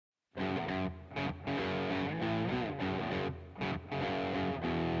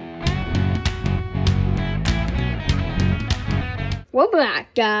Welcome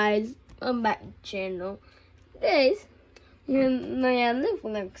back, guys. I'm back to the channel. Today's like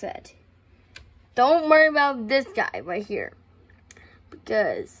I said, don't worry about this guy right here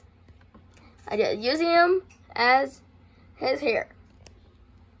because I just using him as his hair.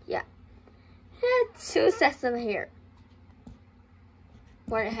 Yeah, he had 2 sets of hair,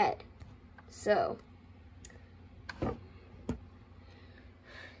 1 head. So,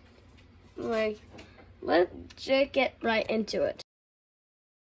 like, let's just get right into it.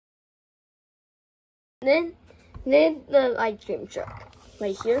 Then the ice cream truck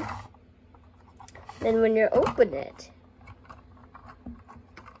right here. Then when you open it,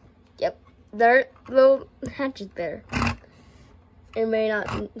 yep, there are little hatches there. You may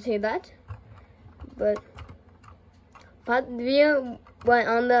not see that, but the video went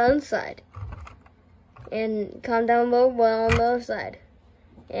on the other side, and comment down below what on the other side.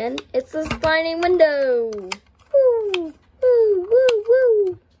 And it's a sliding window. Woo, woo, woo,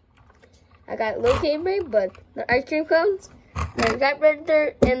 woo. I got low camera, but the ice cream cones, the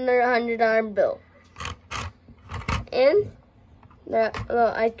typewriter, and their $100 bill. And the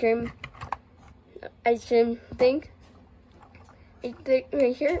little ice cream thing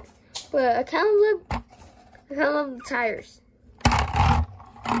right here. But I kind of love the tires.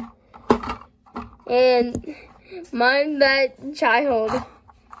 And mine that child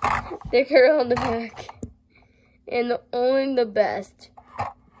sticker on the back. And only the best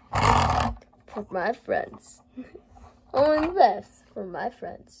for my friends. Only the best for my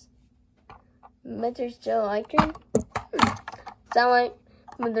friends. Mr. Joe ice cream? Sound like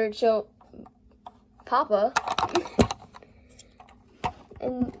Mr. Joe Papa.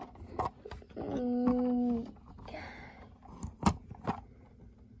 And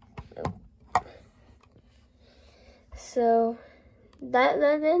so that's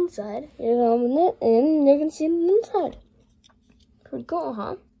the inside. You open it and you can see the inside. Pretty cool,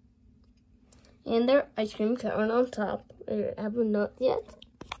 huh? And their ice cream cone on top. I haven't noticed yet.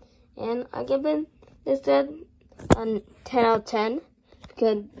 And I give it instead a 10 out of 10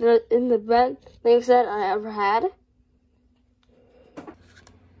 because in the best thing that I ever had.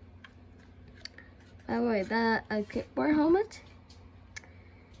 By the way, that a kickboard helmet.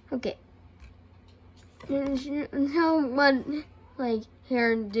 Okay. Tell what like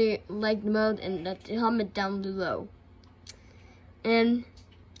hair do you like the most, and the helmet down below. And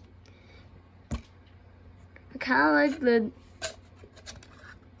I kind of like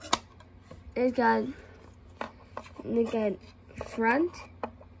it got front.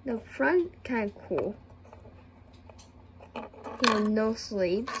 The front kind of cool. You have no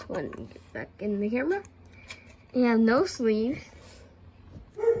sleeves when you get back in the camera. You have no sleeves.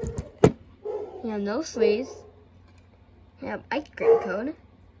 You have no sleeves. You have ice cream cone.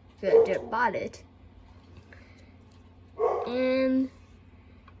 Good, just bought it. And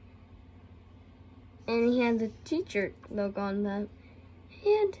he had the teacher logo on that.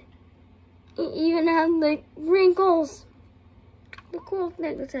 And he even had like wrinkles. The cool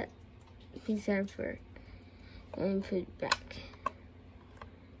thing is that piece for and put it back.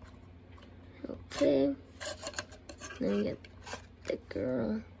 Okay. Then you get the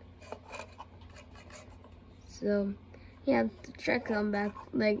girl. So you have the track on back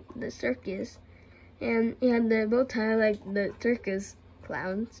like the circus. And you have the bow tie like the circus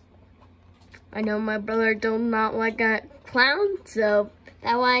clowns. I know my brother does not like a clown, so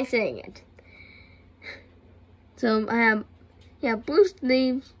that's why I'm saying it. So I have blue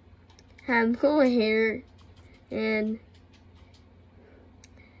sleeves, have cool hair, and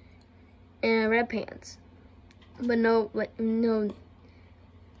red pants, but no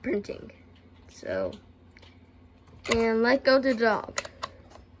printing. So, and let's go to the dog.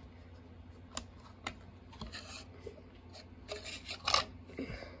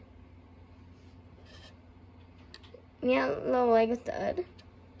 Yeah, little leg stud.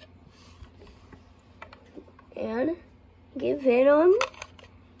 And give it on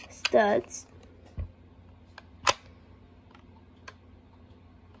studs.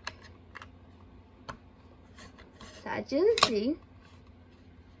 As you can see.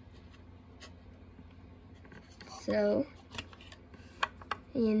 So,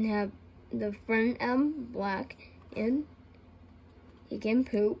 you have the front black, and you can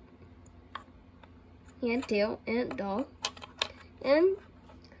poop. And tail and dog, and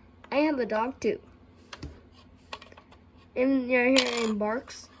I have a dog too. And you're hearing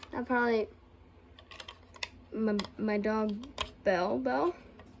barks. That's probably my dog Bell.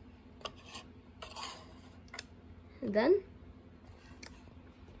 And then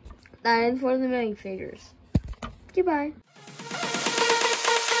that is for the minifigures. Goodbye.